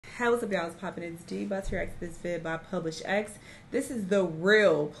Hey, what's up, y'all? It's poppin'. It's D. About to react to this vid by Publish X. This is the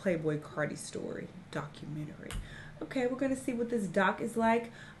real Playboi Carti story documentary. Okay, we're gonna see what this doc is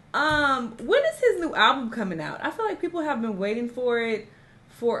like. When is his new album coming out? I feel like people have been waiting for it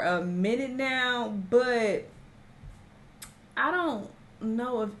for a minute now, but I don't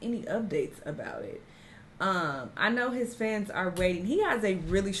know of any updates about it. I know his fans are waiting. He has a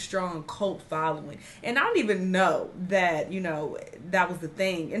really strong cult following. And I didn't even know that, that was the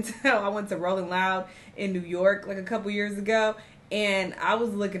thing until I went to Rolling Loud in New York like a couple years ago. And I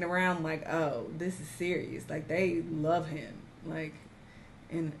was looking around like, oh, this is serious. Like, they love him. Like,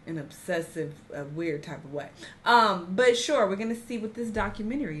 in an obsessive, weird type of way. But sure, we're going to see what this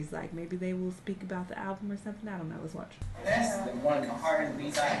documentary is like. Maybe they will speak about the album or something. I don't know. Let's watch. That's one of the hardest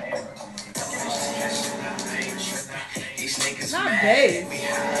beats I've ever. Not bass.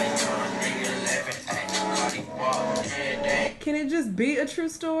 Can it just be a true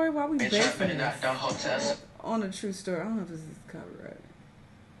story? Why are we basing this on a true story? I don't know if this is copyrighted.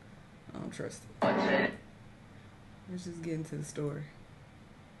 I don't trust it. Let's just get into the story.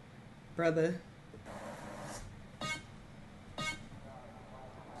 Brother.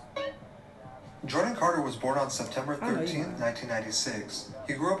 Jordan Carter was born on September 13th, 1996.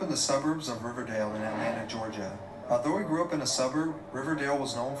 He grew up in the suburbs of Riverdale in Atlanta, Georgia. Although he grew up in a suburb, Riverdale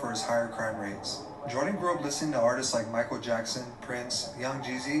was known for his higher crime rates. Jordan grew up listening to artists like Michael Jackson, Prince, Young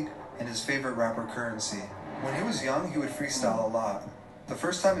Jeezy, and his favorite rapper Currency. When he was young, he would freestyle a lot. The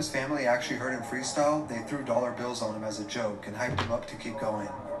first time his family actually heard him freestyle, they threw dollar bills on him as a joke and hyped him up to keep going.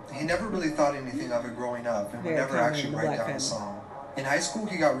 He never really thought anything of it growing up and would never actually write down a song. In high school,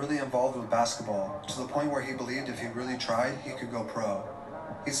 he got really involved with basketball, to the point where he believed if he really tried, he could go pro.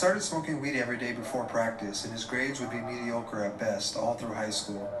 He started smoking weed every day before practice, and his grades would be mediocre at best all through high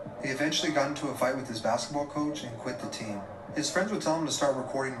school. He eventually got into a fight with his basketball coach and quit the team. His friends would tell him to start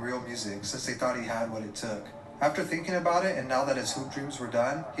recording real music since they thought he had what it took. After thinking about it, and now that his hoop dreams were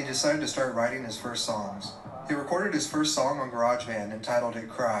done, he decided to start writing his first songs. He recorded his first song on GarageBand and titled it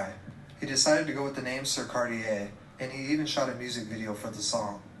Cry. He decided to go with the name Sir Cartier, and he even shot a music video for the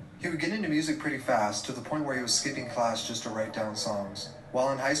song. He would get into music pretty fast, to the point where he was skipping class just to write down songs.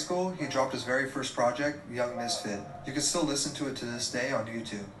 While in high school, he dropped his very first project, Young Misfit. You can still listen to it to this day on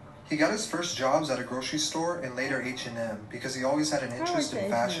YouTube. He got his first jobs at a grocery store and later H&M because he always had an interest in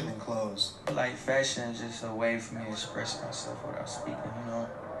fashion and clothes. Like, fashion is just a way for me to express myself without speaking,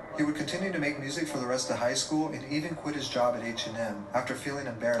 He would continue to make music for the rest of high school and even quit his job at H&M after feeling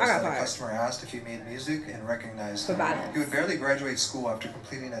embarrassed that a customer asked if he made music and recognized him. He would barely graduate school after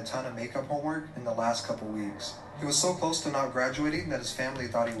completing a ton of makeup homework in the last couple weeks. He was so close to not graduating that his family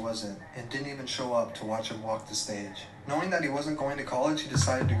thought he wasn't and didn't even show up to watch him walk the stage. Knowing that he wasn't going to college, he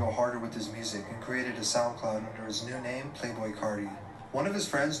decided to go harder with his music and created a SoundCloud under his new name, Playboi Carti. One of his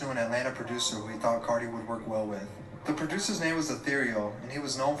friends knew an Atlanta producer who he thought Carti would work well with. The producer's name was Ethereal, and he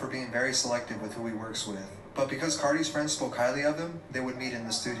was known for being very selective with who he works with. But because Carti's friends spoke highly of him, they would meet in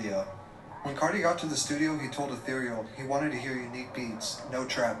the studio. When Carti got to the studio, he told Ethereal he wanted to hear unique beats, no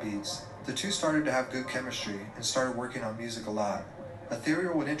trap beats. The two started to have good chemistry and started working on music a lot.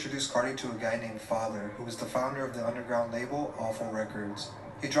 Ethereal would introduce Carti to a guy named Father, who was the founder of the underground label Awful Records.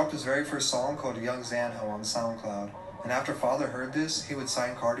 He dropped his very first song called Young Zanho on SoundCloud, and after Father heard this, he would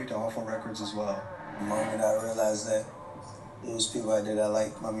sign Carti to Awful Records as well. The moment I realized that there was people out there that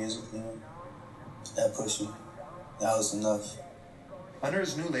liked my music, that pushed me. That was enough. Under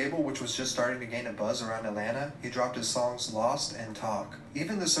his new label, which was just starting to gain a buzz around Atlanta, he dropped his songs Lost and Talk.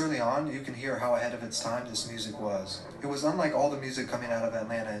 Even this early on, you can hear how ahead of its time this music was. It was unlike all the music coming out of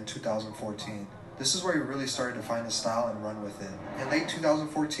Atlanta in 2014. This is where he really started to find his style and run with it. In late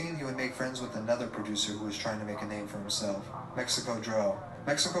 2014, he would make friends with another producer who was trying to make a name for himself, Mexico Dro.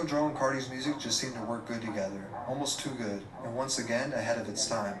 Mexico Dro and Carti's music just seemed to work good together, almost too good, and once again ahead of its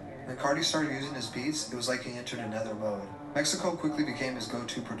time. When Carti started using his beats, it was like he entered another mode. Mexico quickly became his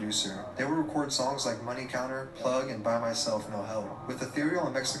go-to producer. They would record songs like Money Counter, Plug, and By Myself, No Help. With Ethereal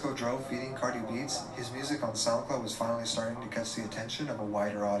and Mexico Dro feeding Carti beats, his music on SoundCloud was finally starting to catch the attention of a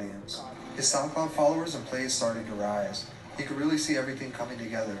wider audience. His SoundCloud followers and plays started to rise. He could really see everything coming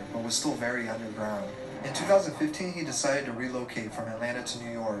together, but was still very underground. In 2015, he decided to relocate from Atlanta to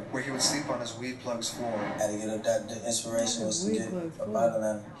New York, where he would sleep on his weed plug's floor. Had to get up that the inspiration was to get about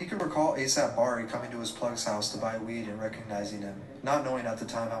Atlanta. He could recall ASAP Bari coming to his plug's house to buy weed and recognizing him, not knowing at the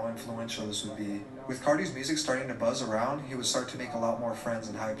time how influential this would be. With Carti's music starting to buzz around, he would start to make a lot more friends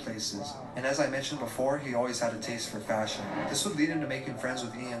in high places. And as I mentioned before, he always had a taste for fashion. This would lead him to making friends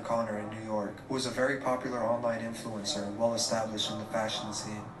with Ian Connor in New York, who was a very popular online influencer and well established in the fashion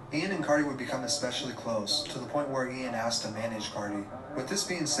scene. Ian and Carti would become especially close, to the point where Ian asked to manage Carti. With this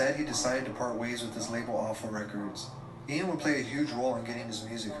being said, he decided to part ways with his label Awful Records. Ian would play a huge role in getting his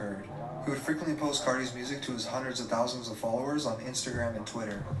music heard. He would frequently post Carti's music to his hundreds of thousands of followers on Instagram and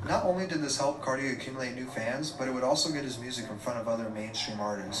Twitter. Not only did this help Carti accumulate new fans, but it would also get his music in front of other mainstream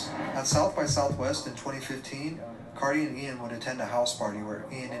artists. At South by Southwest in 2015, Carti and Ian would attend a house party where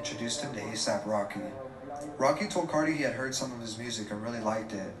Ian introduced him to A$AP Rocky. Rocky told Carti he had heard some of his music and really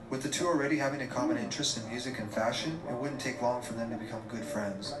liked it. With the two already having a common interest in music and fashion, it wouldn't take long for them to become good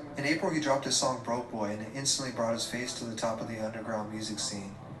friends. In April, he dropped his song Broke Boy, and it instantly brought his face to the top of the underground music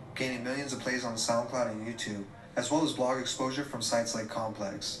scene, gaining millions of plays on SoundCloud and YouTube, as well as blog exposure from sites like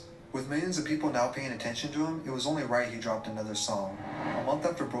Complex. With millions of people now paying attention to him, it was only right he dropped another song. A month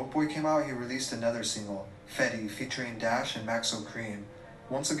after Broke Boy came out, he released another single, Fetty, featuring Dash and Maxo Cream.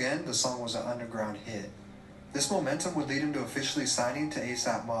 Once again, the song was an underground hit. This momentum would lead him to officially signing to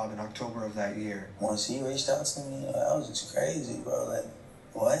A$AP Mob in October of that year. Once he reached out to me, I was just crazy, bro. Like,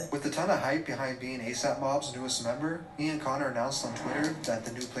 what? With a ton of hype behind being A$AP Mob's newest member, Ian Connor announced on Twitter that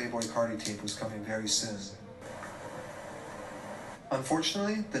the new Playboi Carti tape was coming very soon.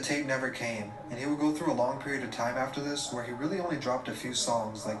 Unfortunately, the tape never came, and he would go through a long period of time after this where he really only dropped a few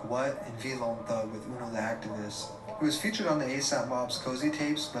songs like What and V-Lone Thug with Uno the Activist. He was featured on the A$AP Mob's Cozy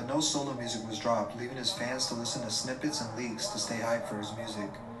tapes, but no solo music was dropped, leaving his fans to listen to snippets and leaks to stay hyped for his music.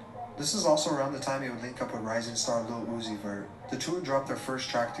 This is also around the time he would link up with rising star Lil Uzi Vert. The two would drop their first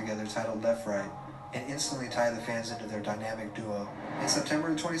track together titled Left Right, and instantly tie the fans into their dynamic duo. In September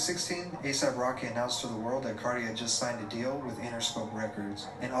of 2016, A$AP Rocky announced to the world that Carti had just signed a deal with Interscope Records,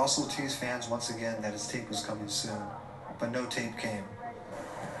 and also teased fans once again that his tape was coming soon. But no tape came.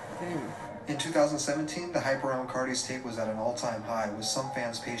 In 2017, the hype around Carti's tape was at an all-time high, with some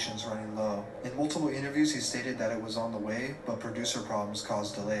fans' patience running low. In multiple interviews, he stated that it was on the way, but producer problems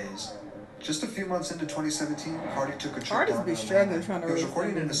caused delays. Just a few months into 2017, Carti took a trip down to Atlanta. He was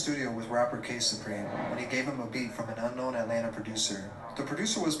recording in a studio with rapper K Supreme when he gave him a beat from an unknown Atlanta producer. The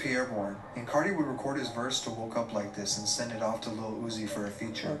producer was Pierre Bourne, and Carti would record his verse to Woke Up Like This and send it off to Lil Uzi for a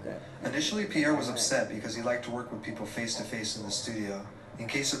feature. Initially, Pierre was upset because he liked to work with people face-to-face in the studio, and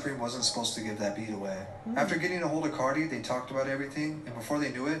K Supreme wasn't supposed to give that beat away. After getting a hold of Carti, they talked about everything, and before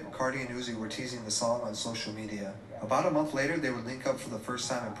they knew it, Carti and Uzi were teasing the song on social media. About a month later, they would link up for the first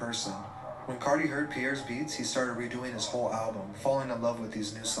time in person. When Carti heard Pierre's beats, he started redoing his whole album, falling in love with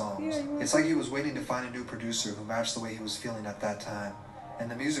these new songs. It's like he was waiting to find a new producer who matched the way he was feeling at that time, and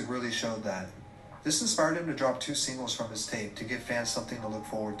the music really showed that. This inspired him to drop 2 singles from his tape to give fans something to look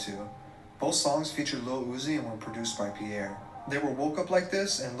forward to. Both songs featured Lil Uzi and were produced by Pierre. They were Woke Up Like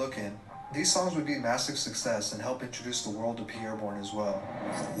This and Lookin'. These songs would be a massive success and help introduce the world to Pierre Bourne as well.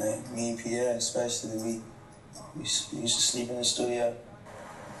 Like, me and Pierre especially, we used to sleep in the studio.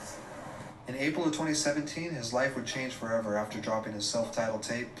 In April of 2017, his life would change forever after dropping his self-titled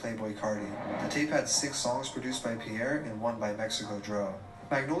tape, Playboi Carti. The tape had 6 songs produced by Pierre and 1 by Mexico Dro.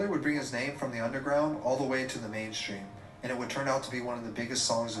 Magnolia would bring his name from the underground all the way to the mainstream, and it would turn out to be one of the biggest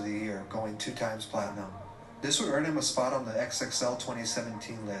songs of the year, going 2 times platinum. This would earn him a spot on the XXL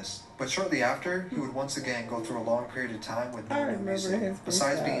 2017 list, but shortly after, he would once again go through a long period of time with no new music,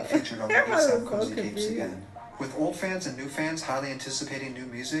 besides being featured on the A$AP Cozy tapes again. With old fans and new fans highly anticipating new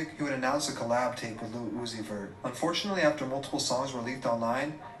music, he would announce a collab tape with Lil Uzi Vert. Unfortunately, after multiple songs were leaked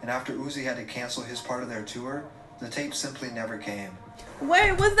online, and after Uzi had to cancel his part of their tour, the tape simply never came.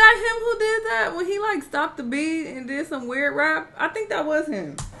 Wait, was that him who did that? When he like stopped the beat and did some weird rap? I think that was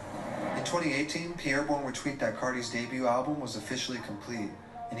him. In 2018, Pierre Bourne would tweet that Carti's debut album was officially complete,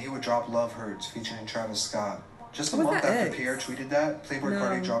 and he would drop Love Hurts featuring Travis Scott. Just a month after Pierre tweeted that, Playboi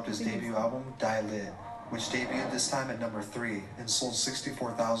Carti dropped his debut album, Die Lit, which debuted this time at number 3 and sold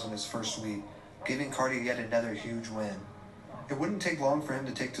 64,000 his first week, giving Carti yet another huge win. It wouldn't take long for him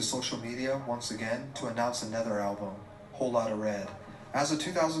to take to social media once again to announce another album, Whole Lotta Red. As of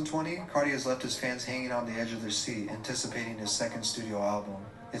 2020, Carti has left his fans hanging on the edge of their seat, anticipating his second studio album.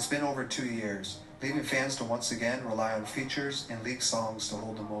 It's been over 2 years, leaving fans to once again rely on features and leaked songs to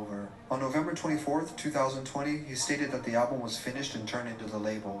hold them over. On November 24th, 2020, he stated that the album was finished and turned into the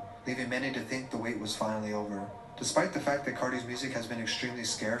label, leaving many to think the wait was finally over. Despite the fact that Carti's music has been extremely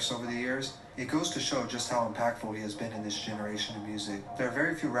scarce over the years, it goes to show just how impactful he has been in this generation of music. There are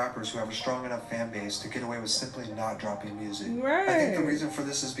very few rappers who have a strong enough fan base to get away with simply not dropping music. Right. I think the reason for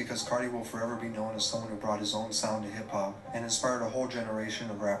this is because Carti will forever be known as someone who brought his own sound to hip-hop and inspired a whole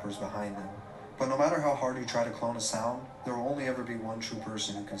generation of rappers behind him. But no matter how hard you try to clone a sound, there will only ever be one true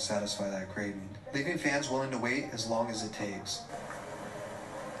person who can satisfy that craving, leaving fans willing to wait as long as it takes.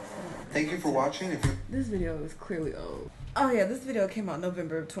 Thank you for watching. This video is clearly old. Oh yeah, this video came out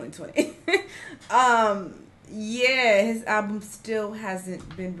November of 2020. Yeah, his album still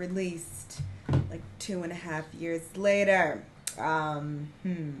hasn't been released. Like 2.5 years later.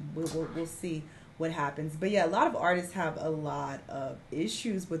 We'll see what happens. But yeah, a lot of artists have a lot of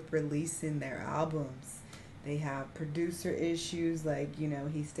issues with releasing their albums. They have producer issues, like, you know,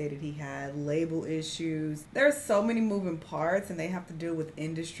 he stated he had label issues. There's so many moving parts, and they have to deal with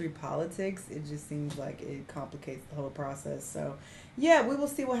industry politics. It just seems like it complicates the whole process. So, yeah, we will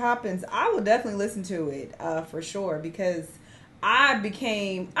see what happens. I will definitely listen to it for sure, because I don't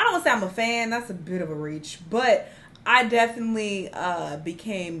want to say I'm a fan, that's a bit of a reach, but I definitely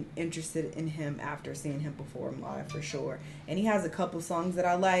became interested in him after seeing him perform live for sure. And he has a couple songs that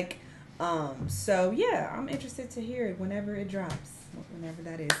I like. So yeah, I'm interested to hear it whenever it drops, whenever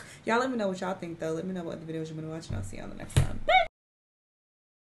that is. Y'all let me know what y'all think though. Let me know what the videos you've been watching. I'll see you on the next time. Bye.